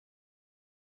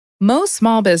Most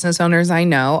small business owners I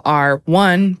know are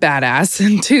 1, badass,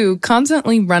 and 2,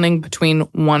 constantly running between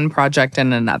one project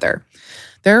and another.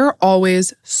 There are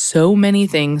always so many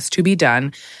things to be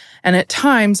done, and at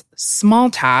times, small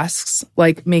tasks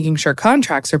like making sure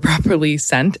contracts are properly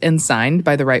sent and signed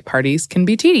by the right parties can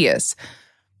be tedious.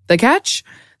 The catch?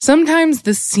 Sometimes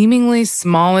the seemingly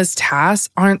smallest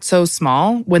tasks aren't so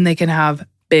small when they can have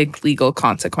big legal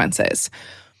consequences.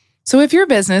 So if your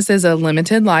business is a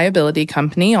limited liability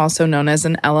company, also known as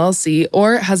an LLC,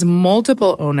 or has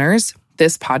multiple owners,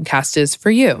 this podcast is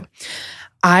for you.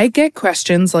 I get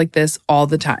questions like this all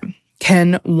the time.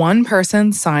 Can one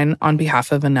person sign on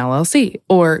behalf of an LLC?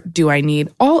 Or do I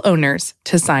need all owners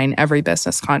to sign every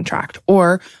business contract?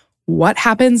 Or what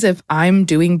happens if I'm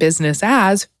doing business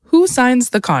as, who signs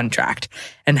the contract?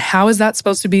 And how is that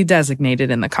supposed to be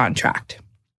designated in the contract?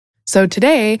 So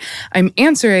today, I'm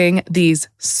answering these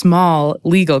small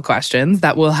legal questions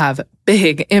that will have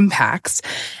big impacts,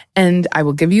 and I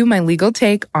will give you my legal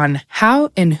take on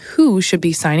how and who should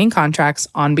be signing contracts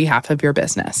on behalf of your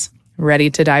business. Ready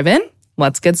to dive in?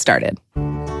 Let's get started.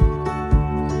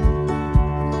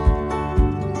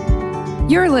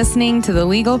 You're listening to the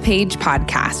Legal Paige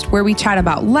podcast, where we chat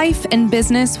about life and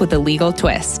business with a legal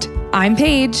twist. I'm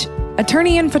Paige,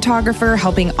 attorney and photographer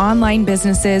helping online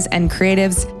businesses and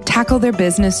creatives tackle their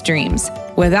business dreams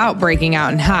without breaking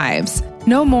out in hives.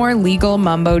 No more legal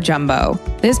mumbo jumbo.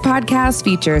 This podcast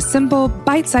features simple,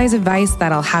 bite-sized advice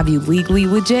that'll have you legally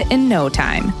legit in no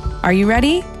time. Are you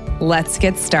ready? Let's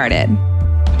get started.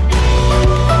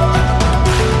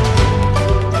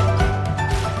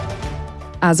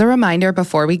 As a reminder,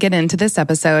 before we get into this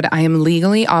episode, I am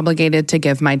legally obligated to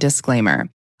give my disclaimer.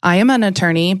 I am an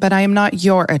attorney, but I am not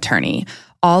your attorney.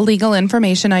 All legal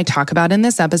information I talk about in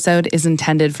this episode is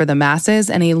intended for the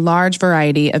masses and a large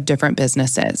variety of different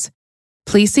businesses.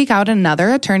 Please seek out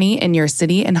another attorney in your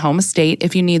city and home state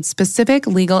if you need specific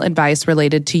legal advice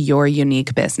related to your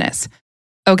unique business.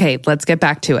 Okay, let's get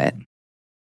back to it.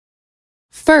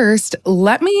 First,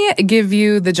 let me give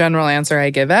you the general answer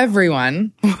I give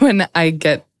everyone when I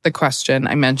get the question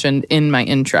I mentioned in my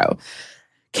intro.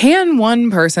 Can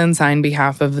one person sign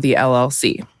behalf of the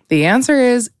LLC? The answer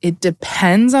is it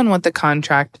depends on what the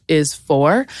contract is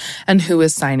for and who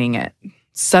is signing it.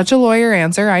 Such a lawyer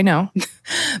answer, I know.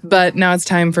 But now it's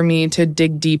time for me to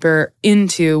dig deeper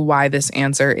into why this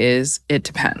answer is it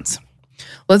depends.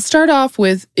 Let's start off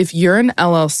with if you're an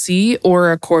LLC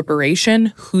or a corporation,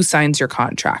 who signs your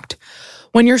contract?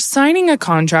 When you're signing a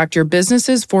contract, your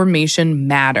business's formation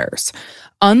matters.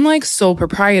 Unlike sole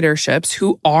proprietorships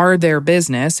who are their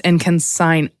business and can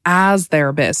sign as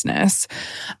their business,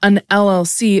 an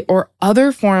LLC or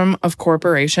other form of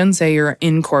corporation, say you're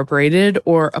incorporated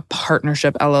or a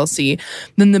partnership LLC,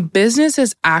 then the business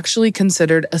is actually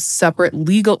considered a separate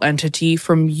legal entity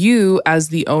from you as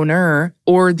the owner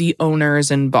or the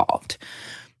owners involved.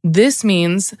 This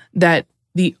means that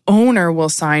the owner will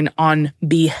sign on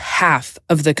behalf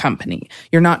of the company.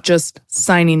 You're not just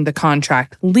signing the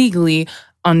contract legally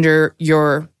under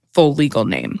your full legal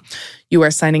name. You are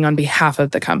signing on behalf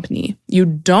of the company. You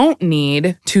don't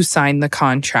need to sign the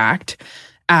contract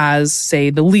as, say,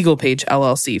 the Legal Paige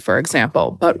LLC, for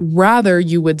example, but rather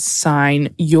you would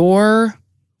sign your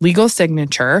legal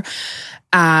signature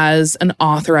as an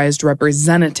authorized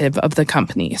representative of the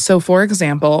company. So, for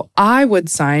example, I would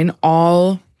sign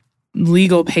all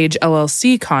Legal Paige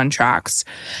LLC contracts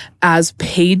as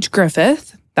Paige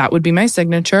Griffith. That would be my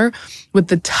signature with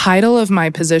the title of my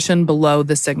position below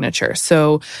the signature.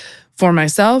 So for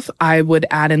myself, I would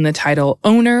add in the title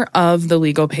owner of the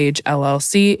Legal Paige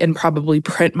LLC and probably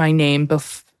print my name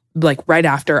right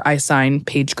after I sign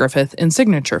Paige Griffith in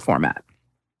signature format.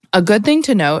 A good thing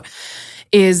to note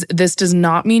is this does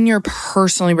not mean you're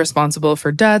personally responsible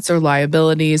for debts or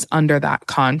liabilities under that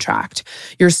contract.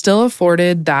 You're still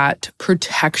afforded that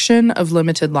protection of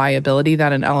limited liability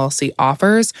that an LLC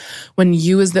offers when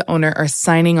you as the owner are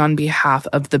signing on behalf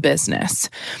of the business.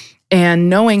 And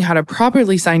knowing how to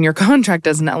properly sign your contract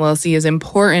as an LLC is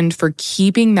important for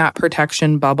keeping that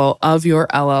protection bubble of your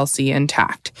LLC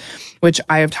intact, which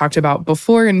I have talked about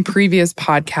before in previous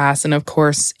podcasts and, of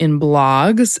course, in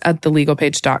blogs at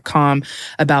thelegalpaige.com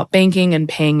about banking and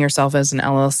paying yourself as an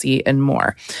LLC and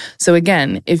more. So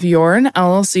again, if you're an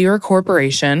LLC or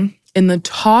corporation, in the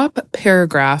top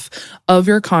paragraph of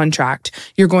your contract,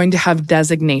 you're going to have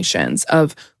designations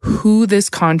of who this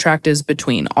contract is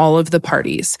between, all of the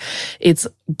parties. It's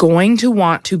going to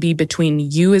want to be between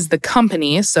you as the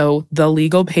company, so the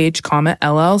Legal Paige,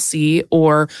 LLC,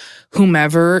 or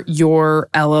whomever your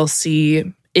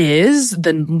LLC is,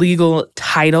 the legal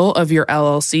title of your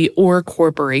LLC or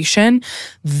corporation,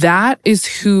 that is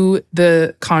who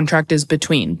the contract is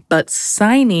between. But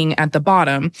signing at the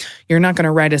bottom, you're not going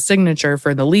to write a signature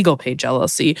for the legal page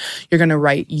LLC. You're going to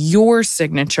write your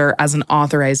signature as an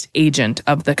authorized agent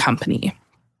of the company.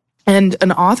 And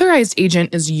an authorized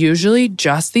agent is usually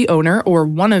just the owner or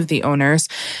one of the owners,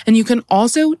 and you can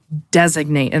also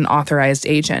designate an authorized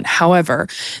agent. However,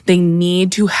 they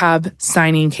need to have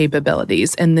signing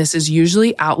capabilities, and this is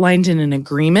usually outlined in an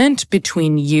agreement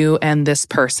between you and this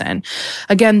person.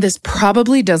 Again, this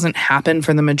probably doesn't happen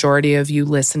for the majority of you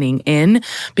listening in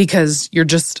because you're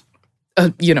just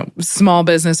a small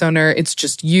business owner. It's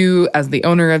just you as the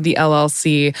owner of the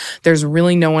LLC. There's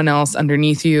really no one else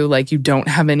underneath you. Like, you don't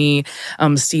have any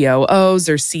COOs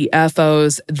or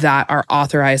CFOs that are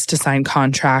authorized to sign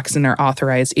contracts and are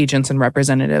authorized agents and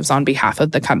representatives on behalf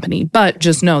of the company. But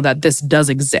just know that this does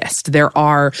exist. There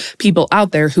are people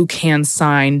out there who can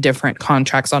sign different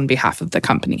contracts on behalf of the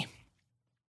company.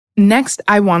 Next,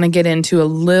 I want to get into a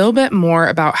little bit more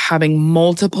about having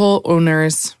multiple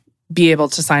owners be able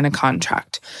to sign a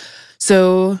contract.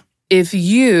 So if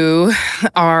you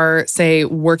are, say,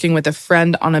 working with a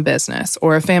friend on a business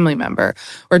or a family member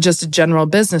or just a general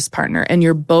business partner and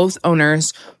you're both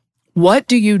owners, what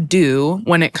do you do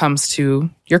when it comes to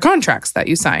your contracts that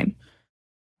you sign?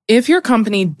 If your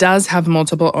company does have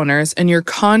multiple owners and you're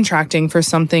contracting for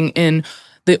something in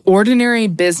the ordinary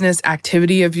business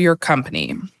activity of your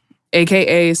company,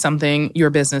 aka something your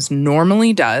business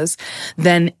normally does,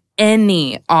 then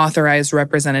any authorized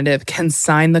representative can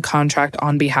sign the contract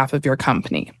on behalf of your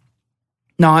company.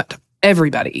 Not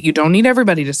everybody. You don't need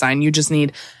everybody to sign. You just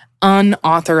need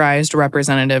unauthorized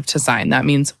representative to sign. That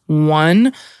means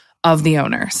one of the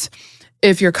owners.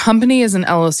 If your company is an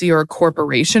LLC or a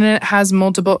corporation and it has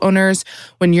multiple owners,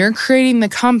 when you're creating the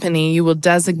company, you will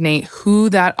designate who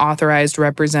that authorized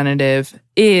representative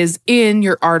is in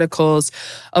your articles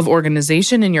of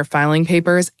organization, in your filing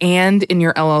papers, and in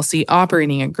your LLC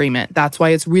operating agreement. That's why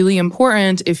it's really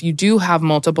important, if you do have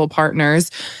multiple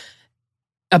partners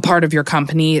a part of your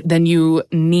company, then you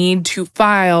need to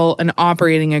file an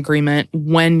operating agreement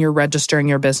when you're registering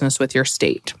your business with your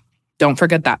state. Don't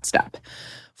forget that step.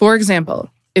 For example,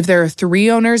 if there are 3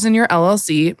 owners in your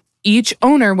LLC, each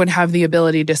owner would have the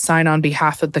ability to sign on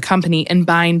behalf of the company and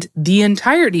bind the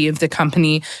entirety of the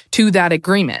company to that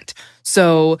agreement.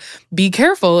 So be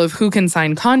careful of who can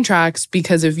sign contracts,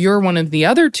 because if you're one of the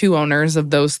other 2 owners of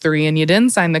those 3 and you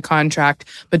didn't sign the contract,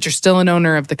 but you're still an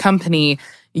owner of the company,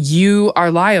 you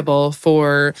are liable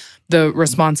for the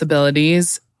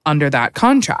responsibilities under that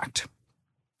contract.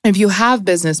 If you have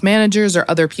business managers or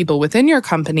other people within your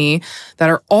company that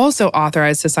are also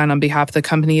authorized to sign on behalf of the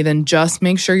company, then just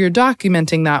make sure you're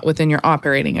documenting that within your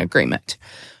operating agreement.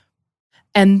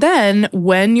 And then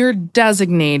when you're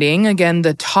designating, again,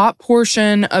 the top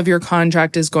portion of your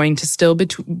contract is going to still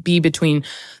be between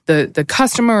the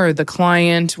customer or the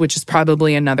client, which is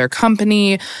probably another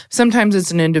company. Sometimes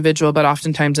it's an individual, but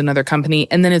oftentimes another company.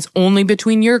 And then it's only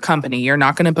between your company. You're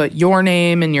not going to put your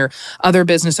name and your other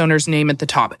business owner's name at the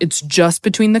top. It's just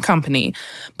between the company.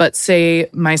 But say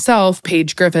myself,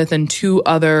 Paige Griffith, and 2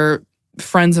 other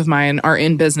friends of mine are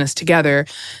in business together,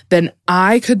 then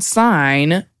I could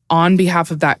sign on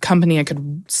behalf of that company. I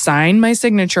could sign my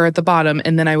signature at the bottom,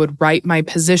 and then I would write my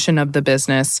position of the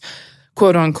business,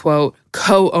 quote unquote,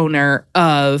 co-owner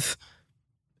of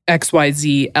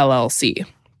XYZ LLC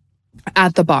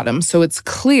at the bottom. So it's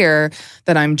clear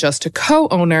that I'm just a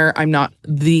co-owner. I'm not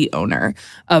the owner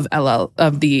of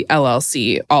the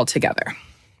LLC altogether.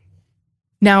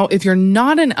 Now, if you're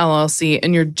not an LLC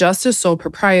and you're just a sole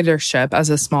proprietorship as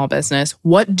a small business,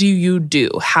 what do you do?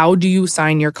 How do you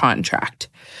sign your contract?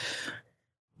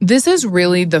 This is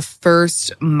really the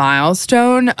first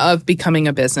milestone of becoming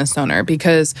a business owner,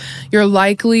 because you're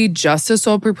likely just a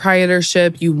sole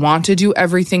proprietorship. You want to do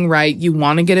everything right. You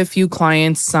want to get a few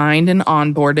clients signed and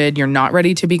onboarded. You're not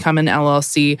ready to become an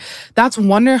LLC. That's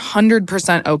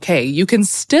 100% okay. You can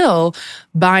still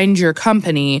bind your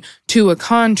company to a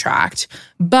contract,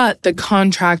 but the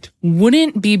contract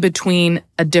wouldn't be between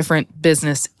a different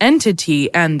business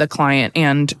entity and the client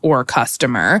and or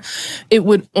customer. It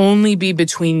would only be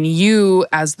between you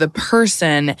as the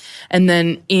person, and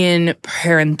then in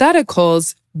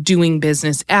parentheticals, doing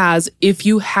business as, if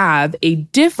you have a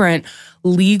different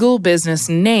legal business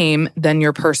name than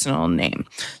your personal name.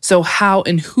 So how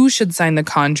and who should sign the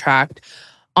contract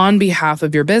on behalf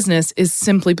of your business is,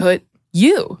 simply put,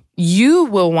 you. You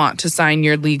will want to sign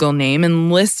your legal name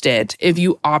and list it if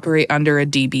you operate under a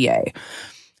DBA.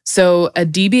 So a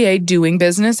DBA, doing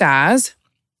business as,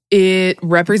 It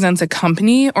represents a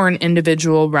company or an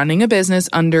individual running a business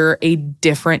under a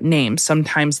different name.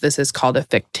 Sometimes this is called a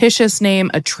fictitious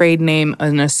name, a trade name,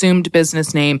 an assumed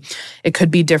business name. It could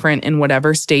be different in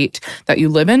whatever state that you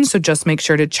live in, so just make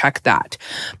sure to check that.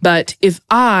 But if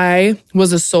I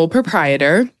was a sole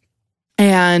proprietor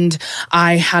and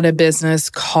I had a business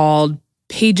called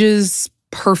Pages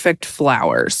Perfect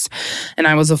Flowers, and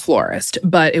I was a florist,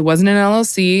 but it wasn't an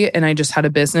LLC, and I just had a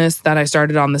business that I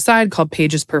started on the side called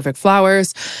Pages Perfect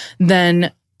Flowers,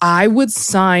 then I would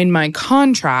sign my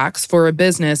contracts for a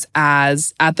business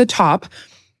as at the top,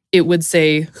 it would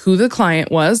say who the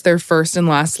client was, their first and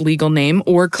last legal name,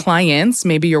 or clients.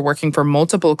 Maybe you're working for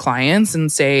multiple clients and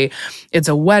say it's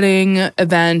a wedding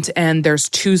event and there's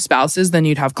 2 spouses, then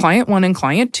you'd have client 1 and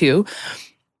client 2.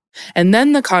 And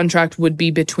then the contract would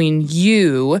be between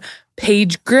you,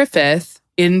 Paige Griffith,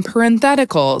 in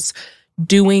parentheticals,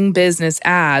 doing business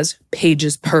as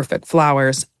Pages Perfect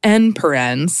Flowers, end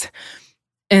parens.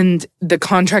 And the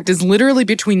contract is literally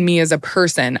between me as a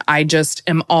person. I just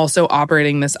am also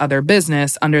operating this other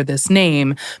business under this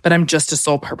name, but I'm just a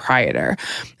sole proprietor.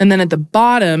 And then at the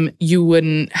bottom, you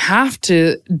wouldn't have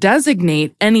to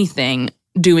designate anything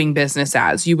doing business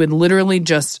as. You would literally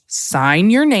just sign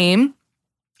your name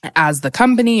as the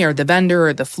company or the vendor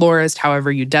or the florist,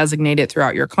 however you designate it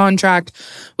throughout your contract,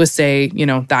 with say,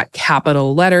 that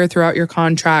capital letter throughout your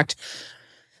contract.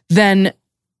 Then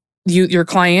your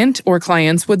client or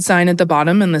clients would sign at the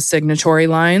bottom in the signatory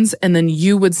lines, and then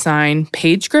you would sign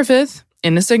Paige Griffith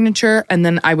in a signature, and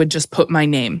then I would just put my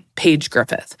name, Paige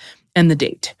Griffith, and the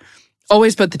date.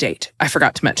 Always put the date. I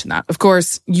forgot to mention that. Of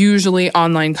course, usually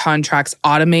online contracts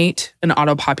automate and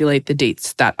auto-populate the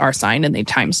dates that are signed, and they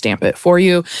timestamp it for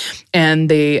you, and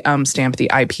they stamp the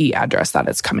IP address that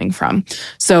it's coming from.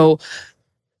 So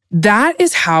that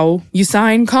is how you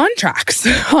sign contracts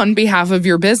on behalf of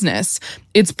your business.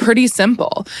 It's pretty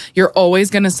simple. You're always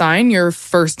going to sign your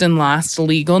first and last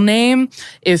legal name.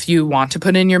 If you want to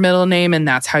put in your middle name and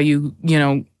that's how you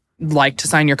like to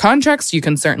sign your contracts, you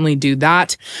can certainly do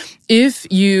that. If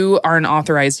you are an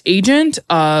authorized agent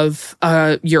of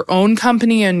your own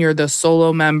company and you're the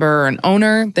solo member or an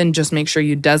owner, then just make sure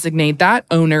you designate that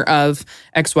owner of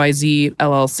XYZ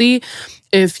LLC.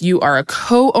 If you are a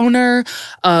co-owner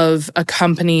of a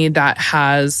company that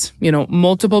has,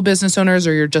 multiple business owners,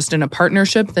 or you're just in a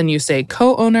partnership, then you say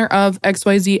co-owner of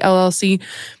XYZ LLC.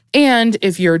 And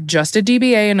if you're just a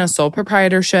DBA in a sole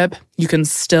proprietorship, you can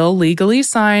still legally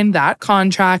sign that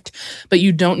contract, but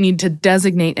you don't need to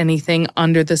designate anything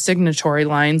under the signatory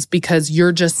lines because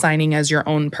you're just signing as your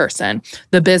own person.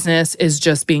 The business is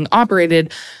just being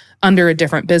operated under a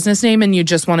different business name, and you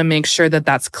just want to make sure that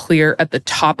that's clear at the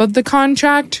top of the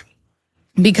contract,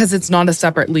 because it's not a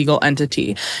separate legal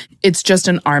entity. It's just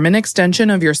an arm and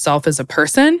extension of yourself as a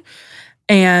person,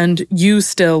 and you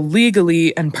still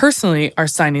legally and personally are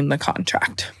signing the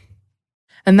contract.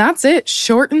 And that's it.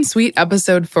 Short and sweet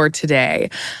episode for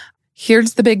today.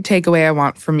 Here's the big takeaway I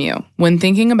want from you. When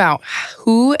thinking about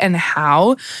who and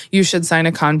how you should sign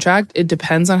a contract, it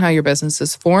depends on how your business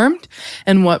is formed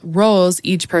and what roles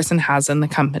each person has in the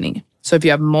company. So if you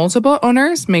have multiple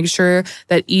owners, make sure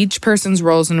that each person's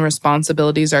roles and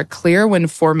responsibilities are clear when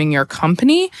forming your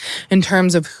company in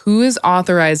terms of who is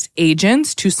authorized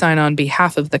agents to sign on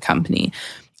behalf of the company.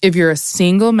 If you're a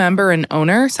single member and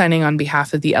owner signing on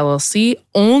behalf of the LLC,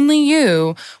 only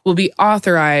you will be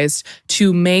authorized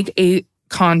to make a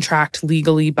contract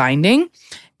legally binding,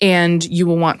 and you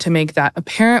will want to make that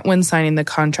apparent when signing the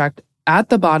contract at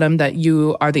the bottom that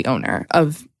you are the owner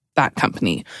of that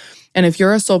company. And if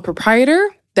you're a sole proprietor,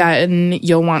 then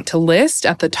you'll want to list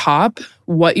at the top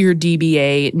what your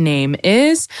DBA name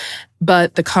is,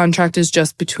 but the contract is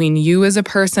just between you as a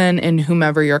person and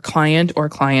whomever your client or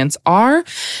clients are,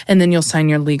 and then you'll sign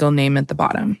your legal name at the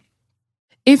bottom.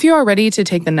 If you are ready to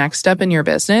take the next step in your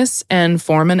business and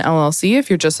form an LLC, if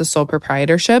you're just a sole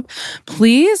proprietorship,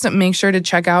 please make sure to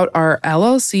check out our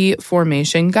LLC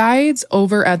formation guides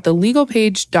over at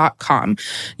thelegalpage.com.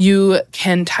 You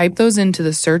can type those into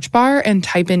the search bar and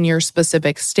type in your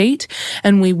specific state,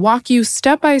 and we walk you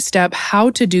step by step how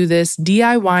to do this,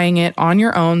 DIYing it on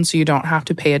your own so you don't have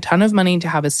to pay a ton of money to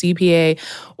have a CPA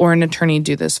or an attorney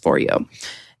do this for you.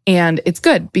 And it's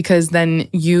good because then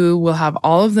you will have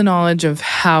all of the knowledge of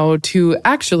how to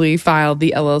actually file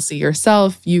the LLC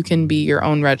yourself. You can be your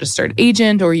own registered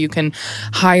agent, or you can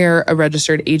hire a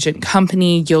registered agent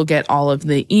company. You'll get all of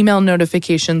the email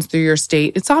notifications through your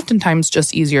state. It's oftentimes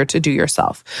just easier to do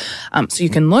yourself. So you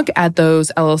can look at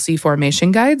those LLC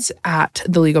formation guides at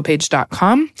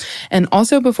thelegalpage.com. And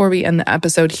also, before we end the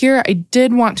episode here, I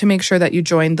did want to make sure that you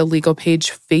join the Legal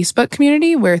Page Facebook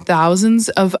community, where thousands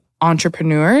of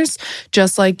entrepreneurs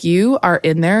just like you are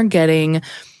in there getting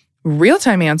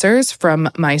real-time answers from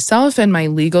myself and my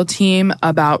legal team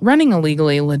about running a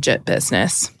legally legit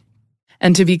business.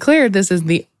 And to be clear, this is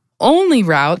the only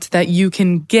route that you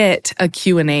can get a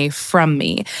Q&A from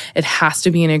me. It has to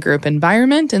be in a group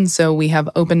environment. And so we have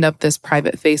opened up this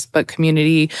private Facebook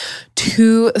community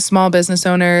to small business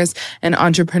owners and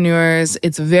entrepreneurs.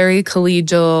 It's very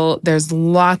collegial. There's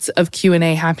lots of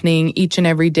Q&A happening each and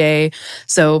every day.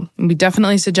 So we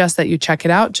definitely suggest that you check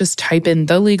it out. Just type in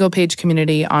the Legal Page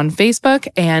Community on Facebook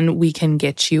and we can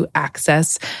get you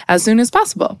access as soon as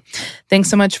possible. Thanks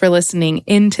so much for listening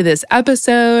into this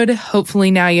episode.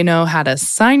 Hopefully now you know how to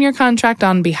sign your contract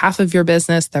on behalf of your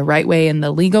business the right way and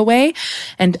the legal way.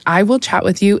 And I will chat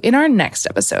with you in our next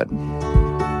episode.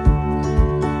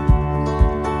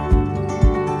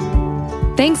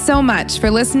 Thanks so much for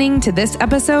listening to this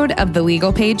episode of the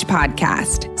Legal Page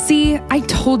Podcast. See, I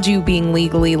told you being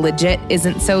legally legit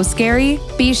isn't so scary.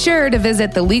 Be sure to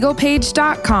visit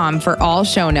thelegalpage.com for all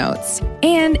show notes.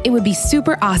 And it would be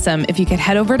super awesome if you could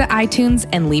head over to iTunes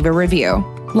and leave a review.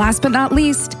 Last but not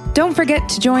least, don't forget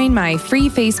to join my free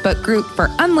Facebook group for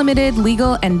unlimited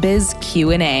legal and biz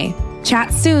Q&A.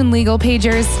 Chat soon, Legal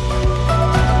Pagers.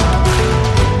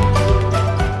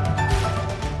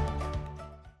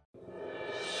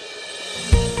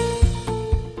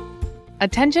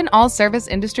 Attention all service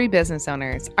industry business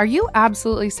owners. Are you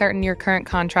absolutely certain your current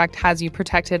contract has you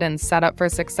protected and set up for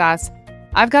success?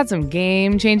 I've got some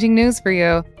game-changing news for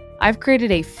you. I've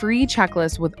created a free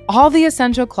checklist with all the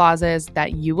essential clauses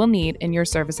that you will need in your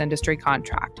service industry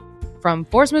contract. From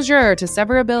force majeure to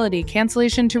severability,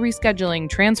 cancellation to rescheduling,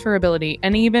 transferability,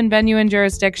 and even venue and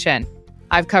jurisdiction.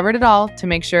 I've covered it all to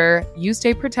make sure you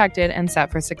stay protected and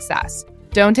set for success.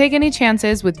 Don't take any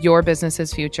chances with your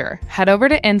business's future. Head over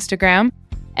to Instagram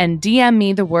and DM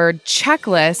me the word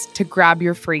checklist to grab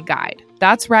your free guide.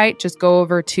 That's right, just go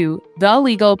over to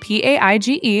TheLegal,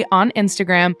 PAIGE on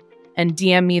Instagram and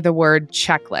DM me the word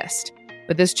checklist.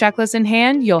 With this checklist in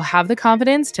hand, you'll have the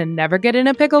confidence to never get in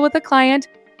a pickle with a client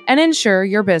and ensure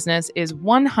your business is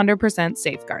 100%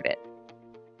 safeguarded.